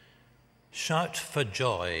Shout for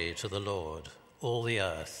joy to the Lord, all the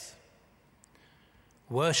earth.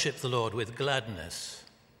 Worship the Lord with gladness.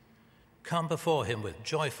 Come before him with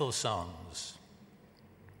joyful songs.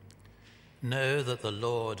 Know that the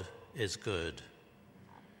Lord is good.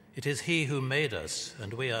 It is he who made us,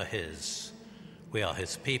 and we are his. We are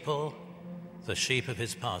his people, the sheep of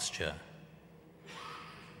his pasture.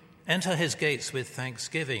 Enter his gates with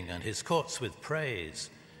thanksgiving and his courts with praise.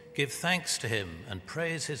 Give thanks to him and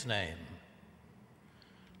praise his name.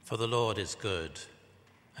 For the Lord is good,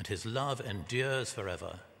 and his love endures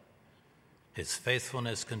forever. His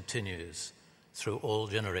faithfulness continues through all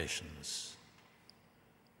generations.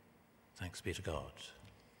 Thanks be to God.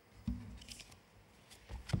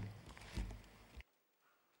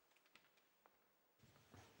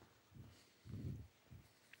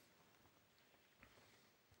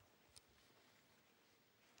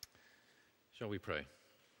 Shall we pray?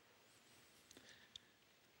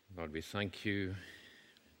 Lord, we thank you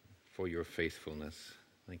for your faithfulness.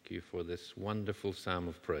 Thank you for this wonderful psalm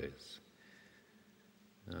of praise.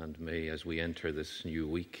 And may, as we enter this new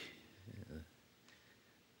week,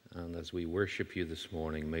 and as we worship you this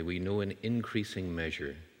morning, may we know in increasing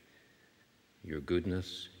measure your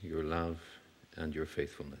goodness, your love, and your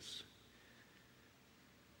faithfulness.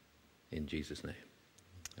 In Jesus' name,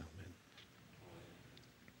 amen.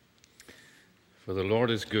 For the Lord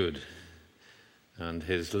is good, and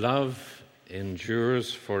his love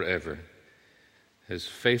endures forever. His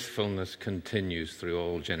faithfulness continues through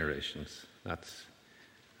all generations. That's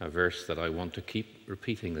a verse that I want to keep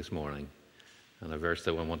repeating this morning, and a verse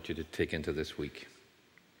that I want you to take into this week.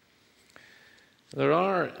 There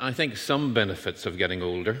are, I think, some benefits of getting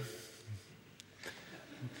older.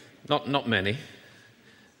 Not many.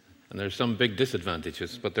 And there's some big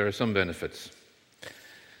disadvantages, but there are some benefits.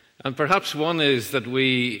 And perhaps one is that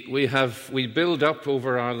we build up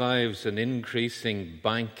over our lives an increasing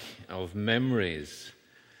bank of memories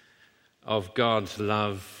of God's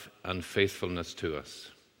love and faithfulness to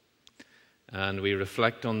us. And we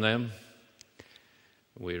reflect on them.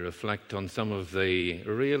 We reflect on some of the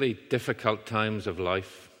really difficult times of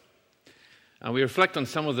life. And we reflect on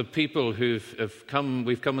some of the people we've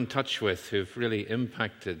come in touch with who've really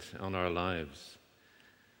impacted on our lives.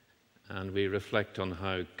 And we reflect on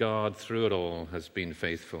how God, through it all, has been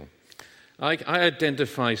faithful. I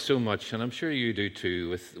identify so much, and I'm sure you do too,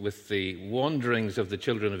 with the wanderings of the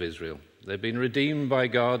children of Israel. They've been redeemed by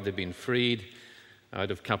God. They've been freed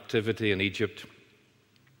out of captivity in Egypt.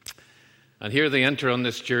 And here they enter on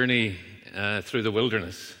this journey through the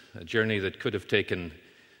wilderness, a journey that could have taken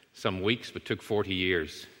some weeks, but took 40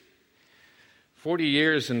 years. 40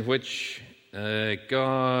 years in which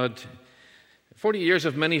 40 years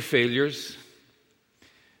of many failures,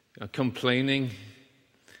 complaining,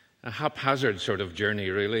 a haphazard sort of journey,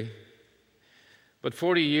 really. But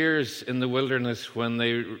 40 years in the wilderness when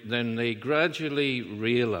they gradually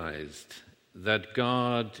realized that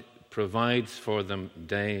God provides for them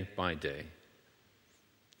day by day.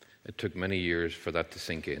 It took many years for that to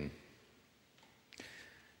sink in.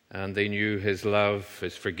 And they knew his love,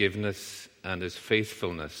 his forgiveness, and his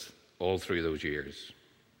faithfulness all through those years.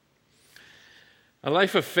 A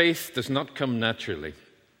life of faith does not come naturally.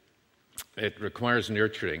 It requires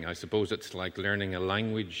nurturing. I suppose it's like learning a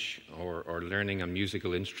language or learning a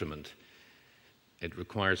musical instrument. It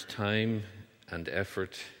requires time and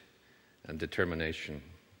effort and determination.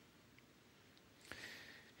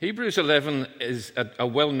 Hebrews 11 is a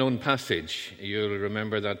well-known passage. You'll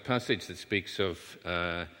remember that passage that speaks of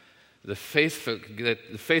the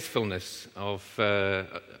faithfulness of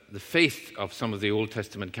the faith of some of the Old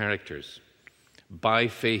Testament characters. By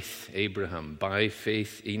faith, Abraham. By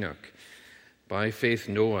faith, Enoch. By faith,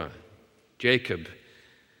 Noah. Jacob.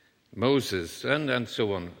 Moses, and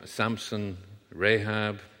so on. Samson,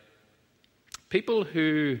 Rahab. People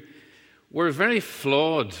who were very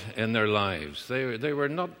flawed in their lives. They were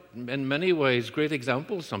not, in many ways, great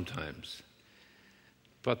examples sometimes.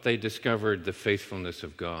 But they discovered the faithfulness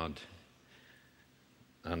of God.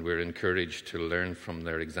 And we're encouraged to learn from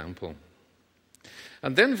their example.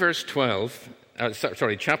 And then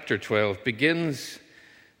chapter 12 begins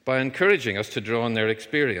by encouraging us to draw on their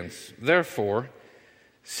experience. Therefore,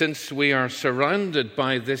 since we are surrounded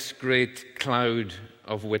by this great cloud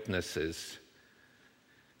of witnesses,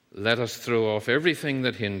 let us throw off everything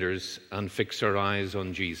that hinders and fix our eyes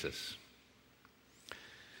on Jesus.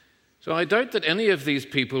 So I doubt that any of these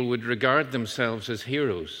people would regard themselves as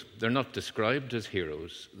heroes. They're not described as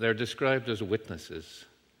heroes. They're described as witnesses.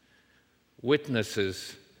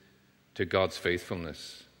 Witnesses to God's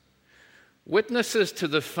faithfulness. Witnesses to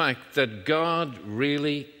the fact that God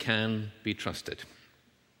really can be trusted.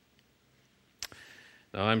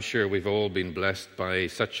 Now, I'm sure we've all been blessed by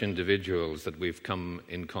such individuals that we've come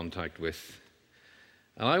in contact with.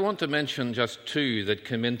 And I want to mention just two that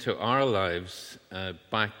came into our lives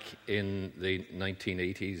back in the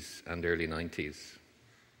 1980s and early 90s.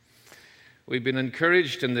 We've been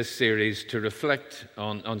encouraged in this series to reflect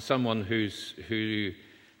on someone who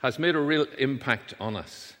has made a real impact on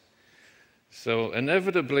us. So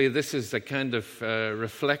inevitably, this is a kind of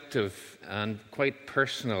reflective and quite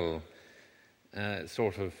personal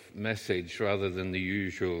sort of message rather than the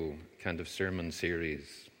usual kind of sermon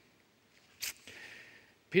series.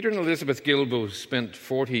 Peter and Elizabeth Guildford spent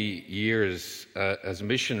 40 years as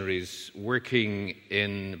missionaries working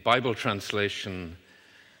in Bible translation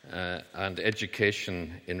and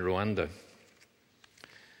education in Rwanda.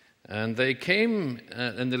 And they came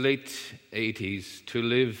in the late 80s to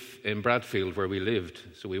live in Bradfield where we lived.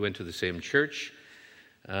 So we went to the same church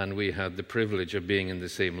and we had the privilege of being in the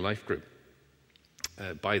same life group.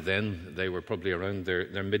 By then, they were probably around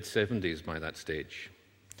their mid-70s by that stage.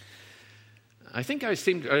 I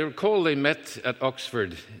recall they met at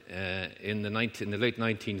Oxford in the late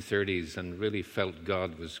 1930s and really felt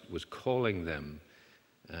God was calling them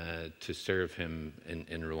to serve him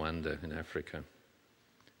in Rwanda, in Africa.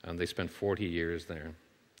 And they spent 40 years there.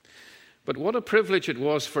 But what a privilege it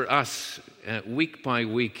was for us, week by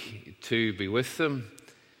week, to be with them,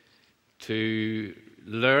 to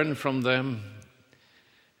learn from them,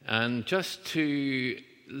 and just to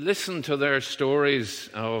listen to their stories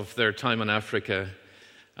of their time in Africa.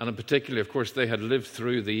 And in particular, of course, they had lived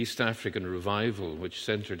through the East African revival, which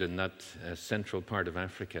centered in that central part of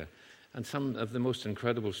Africa, and some of the most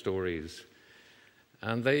incredible stories.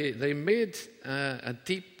 And they made a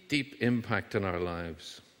deep, deep impact on our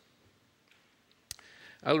lives.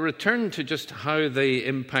 I'll return to just how they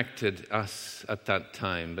impacted us at that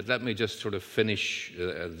time, but let me just sort of finish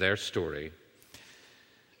their story.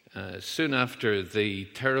 Soon after the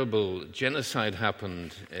terrible genocide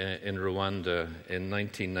happened in Rwanda in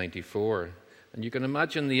 1994, and you can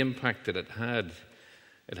imagine the impact that it had.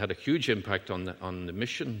 It had a huge impact on the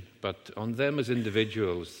mission, but on them as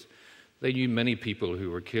individuals, they knew many people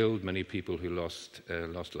who were killed, many people who lost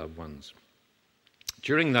loved ones.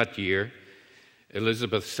 During that year,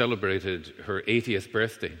 Elizabeth celebrated her 80th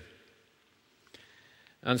birthday.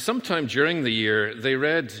 And sometime during the year, they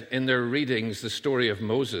read in their readings the story of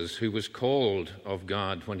Moses, who was called of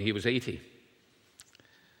God when he was 80.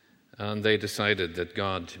 And they decided that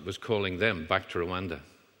God was calling them back to Rwanda.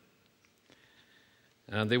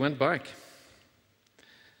 And they went back.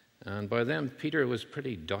 And by then, Peter was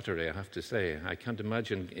pretty dottery, I have to say. I can't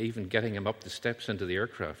imagine even getting him up the steps into the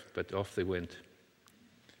aircraft, but off they went.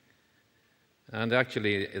 And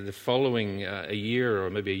actually, the following a year or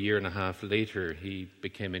maybe a year and a half later, he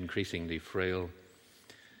became increasingly frail.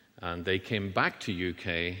 And they came back to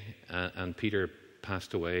UK, and Peter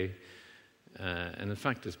passed away. And in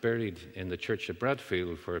fact, is buried in the church of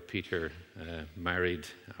Bradfield, where Peter married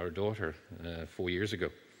our daughter 4 years ago.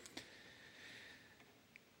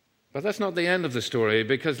 But that's not the end of the story,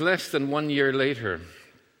 because less than 1 year later,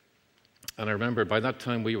 and I remember by that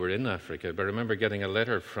time we were in Africa, but I remember getting a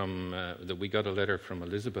letter we got a letter from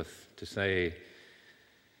Elizabeth to say,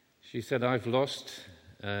 she said, "I've lost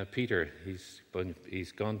Peter.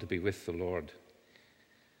 He's gone to be with the Lord.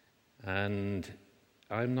 And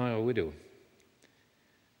I'm now a widow.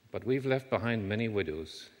 But we've left behind many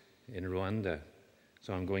widows in Rwanda,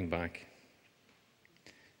 so I'm going back."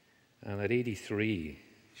 And at 83,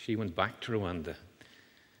 she went back to Rwanda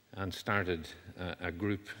and started a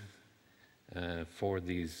group for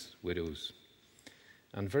these widows.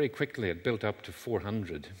 And very quickly it built up to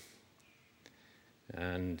 400.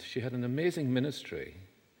 And she had an amazing ministry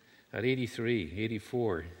at 83,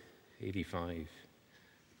 84, 85,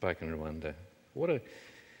 back in Rwanda. What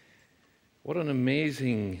an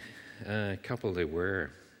amazing couple they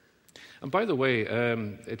were. And by the way,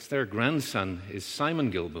 it's their grandson is Simon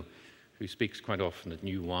Guildford, who speaks quite often at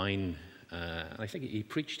New Wine. And I think he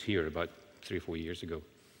preached here about 3 or 4 years ago.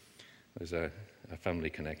 There's a family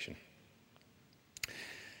connection.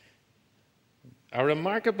 A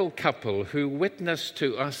remarkable couple who witnessed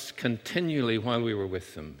to us continually while we were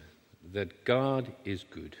with them that God is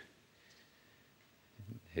good.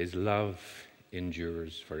 His love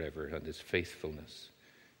endures forever, and his faithfulness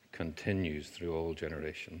continues through all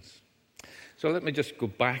generations. So let me just go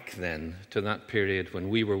back then to that period when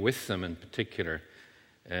we were with them in particular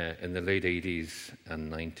in the late 80s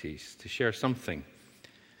and 90s to share something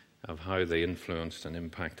of how they influenced and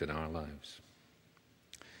impacted our lives.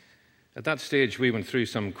 At that stage, we went through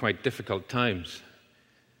some quite difficult times,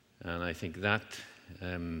 and I think that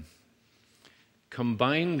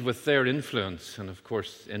combined with their influence, and of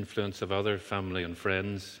course influence of other family and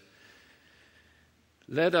friends,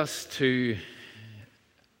 led us to,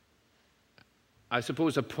 I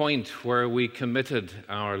suppose, a point where we committed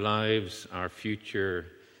our lives, our future,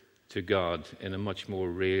 to God in a much more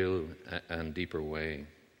real and deeper way.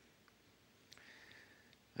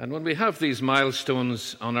 And when we have these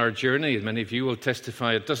milestones on our journey, many of you will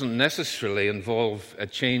testify, it doesn't necessarily involve a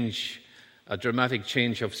dramatic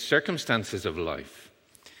change of circumstances of life.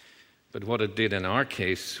 But what it did in our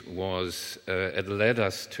case was it led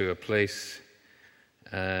us to a place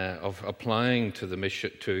of applying to the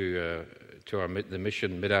mission, the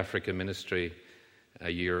mission Mid-Africa ministry a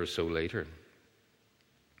year or so later.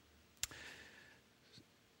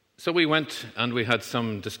 So we went and we had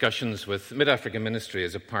some discussions with Mid-Africa Ministry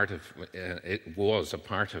as a part of, it was a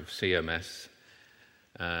part of CMS.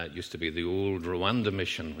 It used to be the old Rwanda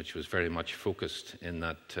mission, which was very much focused in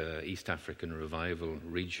that East African revival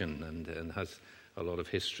region and has a lot of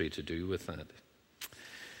history to do with that.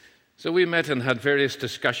 So we met and had various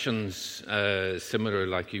discussions, similar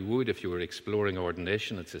like you would if you were exploring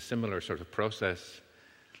ordination. It's a similar sort of process.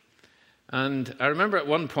 And I remember at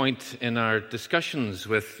one point in our discussions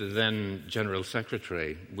with the then General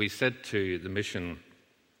Secretary, we said to the mission,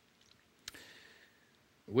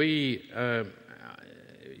 we're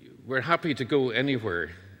happy to go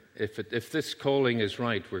anywhere. If this calling is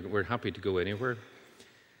right, we're happy to go anywhere.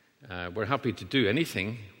 We're happy to do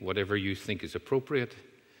anything, whatever you think is appropriate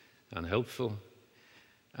and helpful.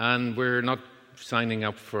 And we're not signing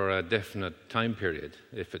up for a definite time period.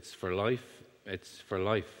 If it's for life, it's for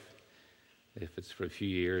life. If it's for a few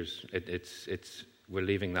years, we're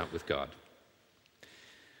leaving that with God.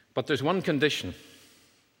 But there's one condition.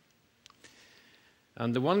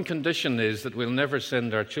 And the one condition is that we'll never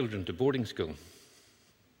send our children to boarding school.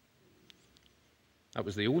 That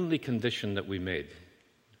was the only condition that we made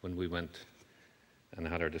when we went and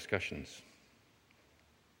had our discussions.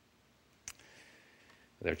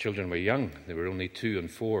 Their children were young. They were only 2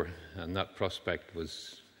 and 4, and that prospect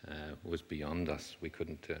was beyond us. We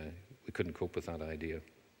couldn't cope with that idea.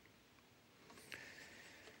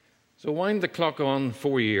 So wind the clock on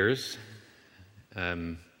 4 years.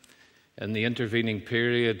 In the intervening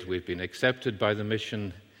period, we've been accepted by the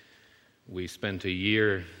mission. We spent a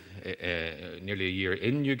year, nearly a year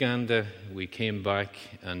in Uganda. We came back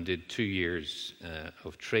and did 2 years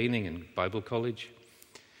of training in Bible college.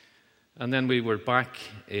 And then we were back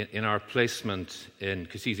in our placement in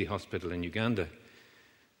Kisizi Hospital in Uganda.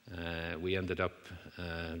 We ended up,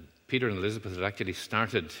 Peter and Elizabeth had actually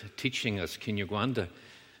started teaching us Kinyarwanda,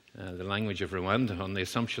 the language of Rwanda, on the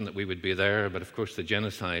assumption that we would be there, but of course the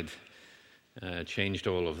genocide changed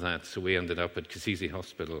all of that. So we ended up at Kisizi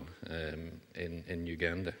Hospital in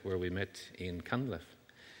Uganda, where we met Ian Cunliffe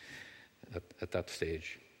at that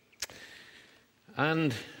stage.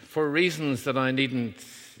 And for reasons that I needn't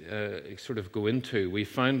sort of go into, we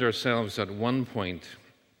found ourselves at one point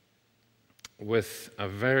with a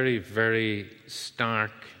very, very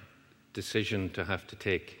stark decision to have to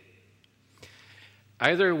take.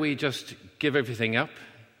 Either we just give everything up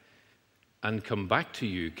and come back to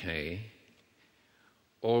UK,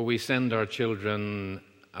 or we send our children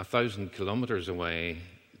 1,000 kilometers away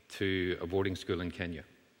to a boarding school in Kenya.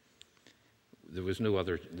 There was no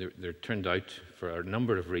other, there turned out, for a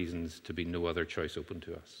number of reasons, to be no other choice open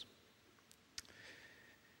to us.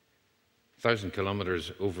 1,000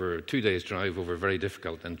 kilometers over 2 days' drive over very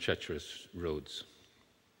difficult and treacherous roads.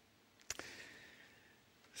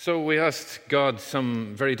 So we asked God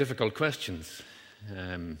some very difficult questions.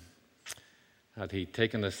 Had He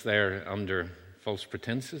taken us there under false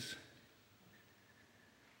pretenses?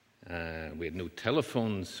 We had no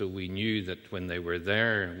telephones, so we knew that when they were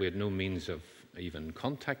there, we had no means of even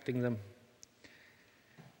contacting them.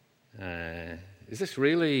 Is this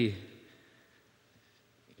really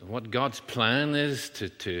what God's plan is,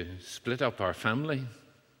 to split up our family?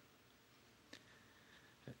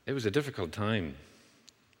 It was a difficult time.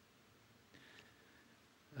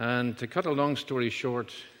 And to cut a long story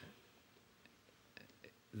short,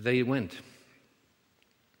 they went.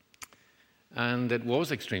 And it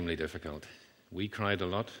was extremely difficult. We cried a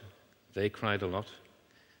lot. They cried a lot.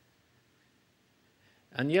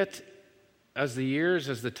 And yet, as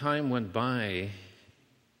the time went by,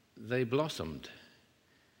 they blossomed.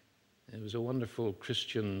 It was a wonderful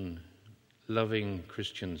Christian, loving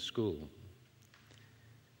Christian school.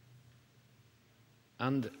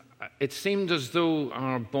 And it seemed as though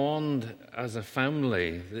our bond as a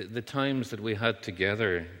family, the times that we had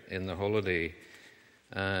together in the holiday,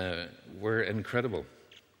 were incredible.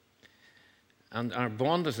 And our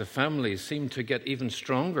bond as a family seemed to get even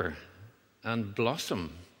stronger and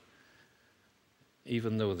blossom,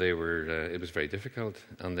 even though it was very difficult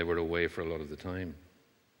and they were away for a lot of the time.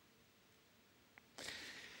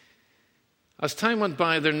 As time went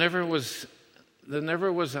by, there never was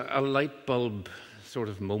a light bulb sort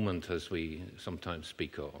of moment as we sometimes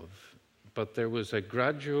speak of, but there was a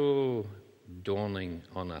gradual dawning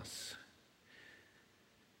on us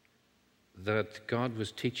that God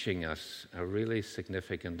was teaching us a really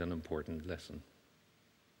significant and important lesson.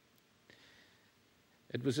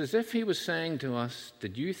 It was as if he was saying to us,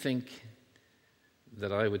 did you think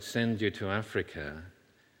that I would send you to Africa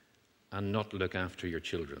and not look after your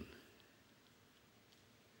children?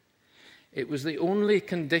 It was the only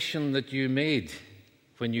condition that you made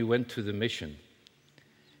when you went to the mission.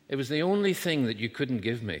 It was the only thing that you couldn't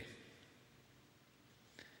give me.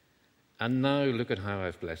 And now look at how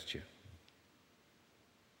I've blessed you.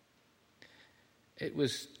 It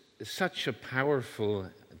was such a powerful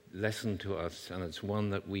lesson to us, and it's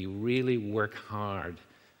one that we really work hard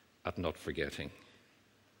at not forgetting.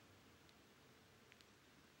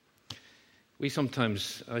 I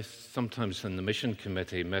sometimes in the mission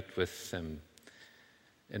committee met with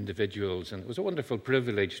individuals, and it was a wonderful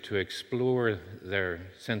privilege to explore their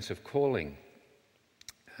sense of calling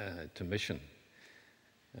to mission.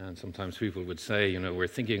 And sometimes people would say, we're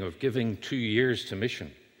thinking of giving 2 years to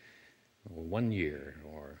mission, or 1 year,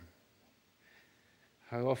 or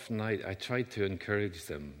how often I try to encourage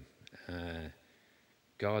them.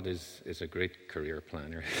 God is a great career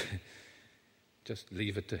planner. Just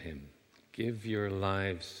leave it to him. Give your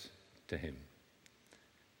lives to him,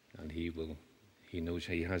 and he knows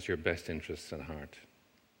he has your best interests at heart.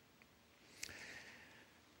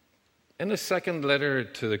 In the second letter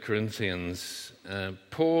to the Corinthians,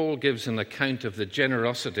 Paul gives an account of the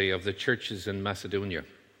generosity of the churches in Macedonia.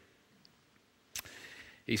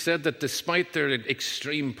 He said that despite their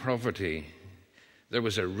extreme poverty, there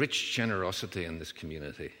was a rich generosity in this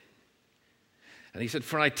community. And he said,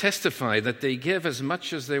 for I testify that they gave as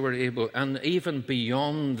much as they were able, and even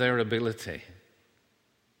beyond their ability.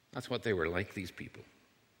 That's what they were like, these people.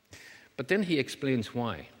 But then he explains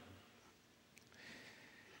why.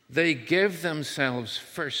 They give themselves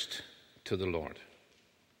first to the Lord.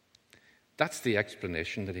 That's the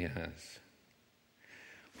explanation that he has.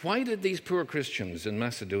 Why did these poor Christians in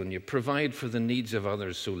Macedonia provide for the needs of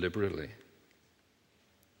others so liberally?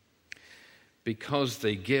 Because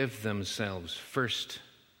they give themselves first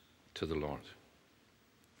to the Lord.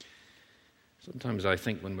 Sometimes I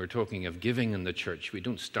think when we're talking of giving in the church, we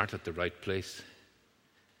don't start at the right place.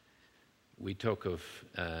 We talk of,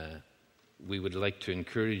 we would like to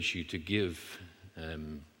encourage you to give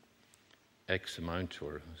X amount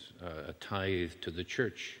or a tithe to the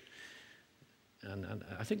church. And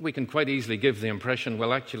I think we can quite easily give the impression,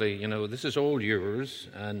 well, actually, this is all yours,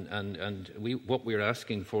 and what we're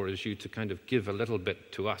asking for is you to kind of give a little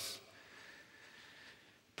bit to us.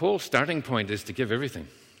 Paul's starting point is to give everything.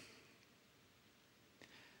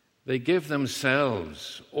 They give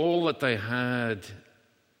themselves, all that they had,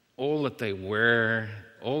 all that they were,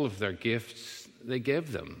 all of their gifts, they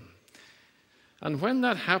give them. And when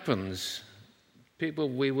that happens, people,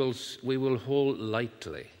 we will hold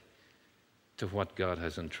lightly to what God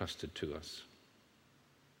has entrusted to us.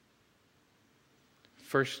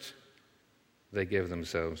 First, they gave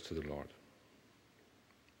themselves to the Lord.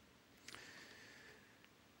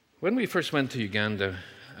 When we first went to Uganda,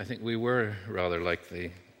 I think we were rather like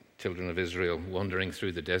the children of Israel wandering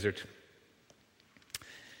through the desert.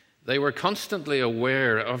 They were constantly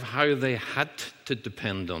aware of how they had to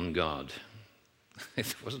depend on God.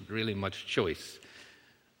 It wasn't really much choice.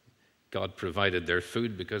 God provided their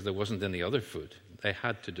food because there wasn't any other food. They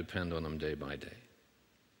had to depend on him day by day.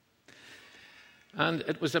 And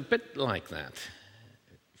it was a bit like that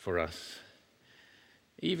for us.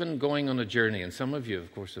 Even going on a journey, and some of you,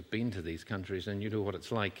 of course, have been to these countries and you know what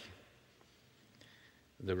it's like.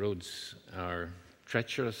 The roads are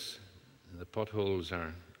treacherous. The potholes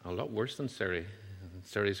are a lot worse than Surrey.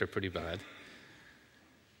 Surrey's are pretty bad.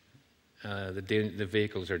 The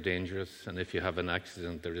vehicles are dangerous, and if you have an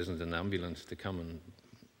accident, there isn't an ambulance to come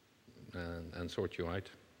and sort you out.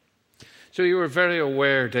 So you were very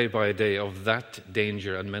aware day by day of that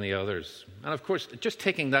danger and many others. And of course, just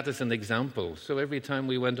taking that as an example, so every time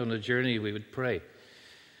we went on a journey, we would pray.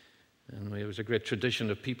 And it was a great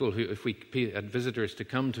tradition of people who, if we had visitors to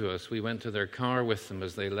come to us, we went to their car with them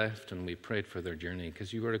as they left, and we prayed for their journey,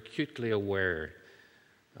 because you were acutely aware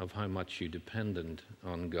of how much you depended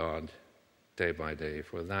on God day by day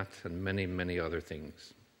for that and many, many other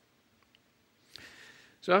things.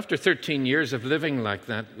 So after 13 years of living like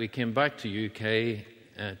that, we came back to UK,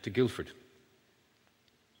 to Guildford.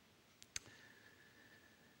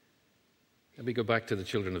 Let me go back to the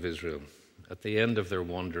children of Israel. At the end of their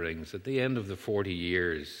wanderings, at the end of the 40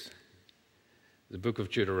 years, the book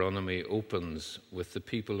of Deuteronomy opens with the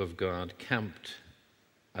people of God camped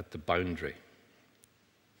at the boundary.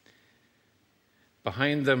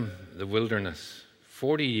 Behind them, the wilderness,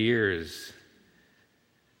 40 years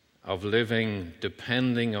of living,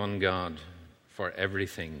 depending on God for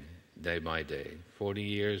everything day by day. 40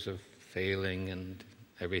 years of failing and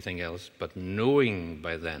everything else, but knowing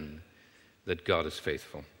by then that God is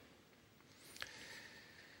faithful.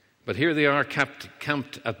 But here they are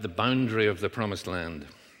camped at the boundary of the promised land.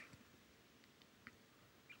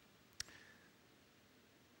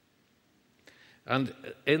 And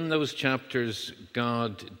in those chapters,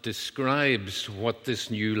 God describes what this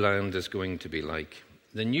new land is going to be like.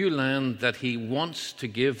 The new land that he wants to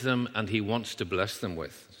give them and he wants to bless them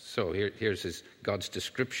with. So here's God's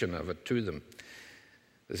description of it to them.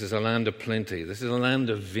 This is a land of plenty. This is a land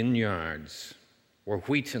of vineyards where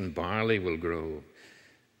wheat and barley will grow.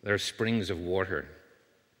 There are springs of water.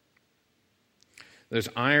 There's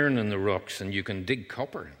iron in the rocks, and you can dig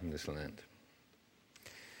copper in this land.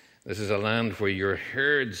 This is a land where your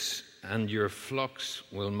herds and your flocks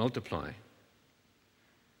will multiply.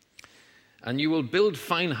 And you will build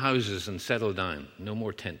fine houses and settle down. No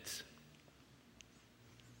more tents.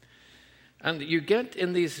 And you get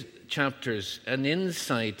in these chapters an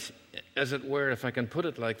insight, as it were, if I can put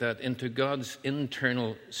it like that, into God's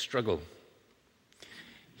internal struggle.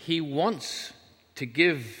 He wants to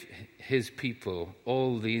give his people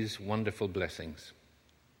all these wonderful blessings.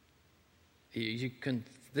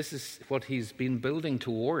 This is what he's been building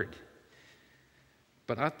toward.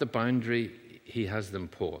 But at the boundary, he has them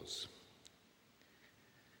pause.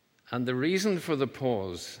 And the reason for the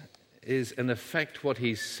pause is, in effect, what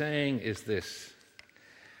he's saying is this.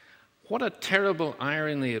 What a terrible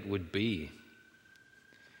irony it would be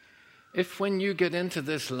if when you get into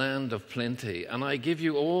this land of plenty and I give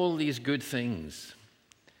you all these good things,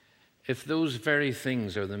 if those very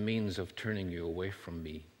things are the means of turning you away from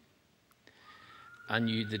me, and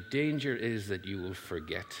the danger is that you will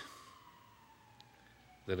forget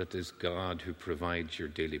that it is God who provides your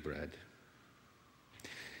daily bread.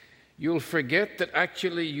 You'll forget that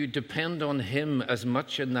actually you depend on him as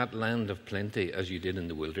much in that land of plenty as you did in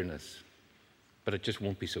the wilderness. But it just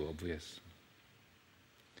won't be so obvious.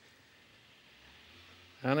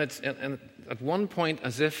 And it's at one point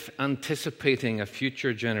as if anticipating a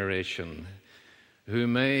future generation who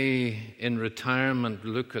may, in retirement,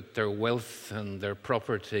 look at their wealth and their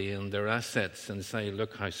property and their assets and say,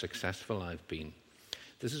 look how successful I've been.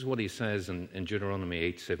 This is what he says in Deuteronomy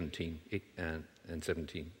 8:17 and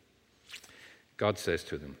 17. God says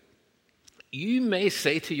to them, you may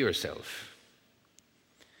say to yourself,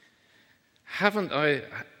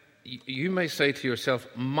 you may say to yourself,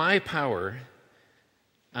 my power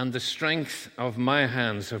and the strength of my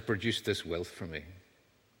hands have produced this wealth for me.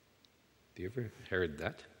 Have you ever heard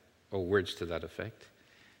that? Or words to that effect?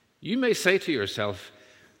 You may say to yourself,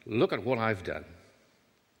 look at what I've done.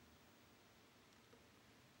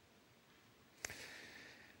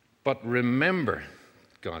 But remember,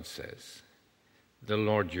 God says, the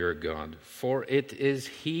Lord your God, for it is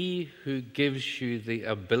he who gives you the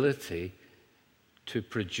ability to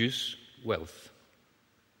produce wealth.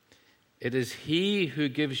 It is he who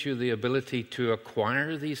gives you the ability to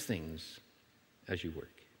acquire these things as you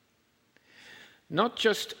work. Not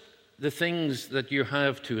just the things that you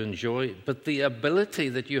have to enjoy, but the ability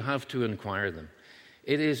that you have to acquire them.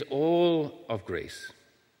 It is all of grace.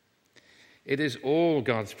 It is all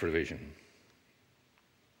God's provision.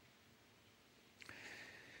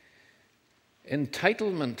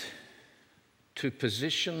 Entitlement to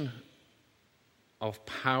position of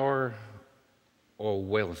power or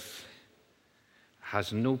wealth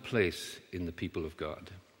has no place in the people of God.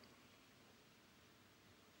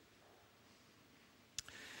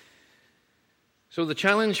 So the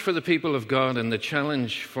challenge for the people of God and the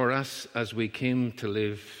challenge for us as we came to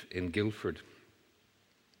live in Guildford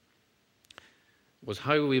was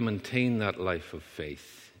how we maintain that life of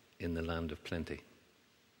faith in the land of plenty.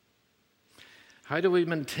 How do we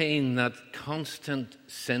maintain that constant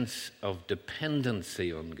sense of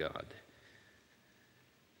dependency on God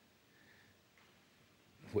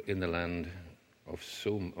in the land of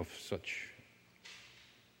such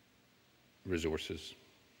resources?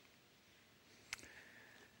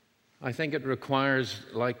 I think it requires,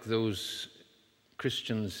 like those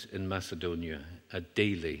Christians in Macedonia, a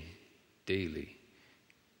daily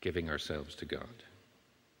giving ourselves to God.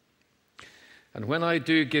 And when I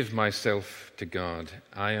do give myself to God,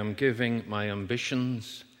 I am giving my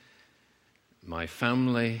ambitions, my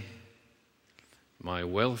family, my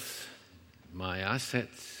wealth, my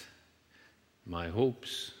assets, my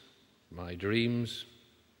hopes, my dreams,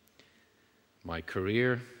 my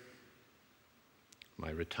career, my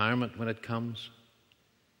retirement when it comes,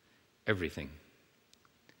 everything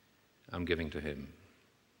I'm giving to him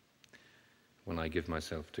when I give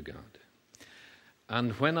myself to God.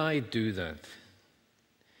 And when I do that,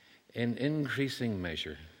 in increasing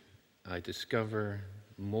measure, I discover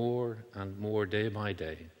more and more day by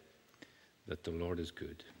day that the Lord is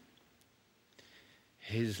good.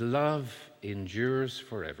 His love endures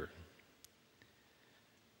forever,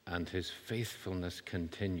 and his faithfulness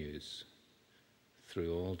continues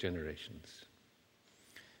through all generations.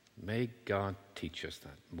 May God teach us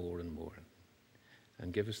that more and more,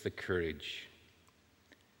 and give us the courage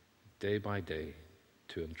day by day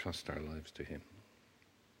to entrust our lives to him.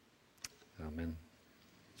 Amen.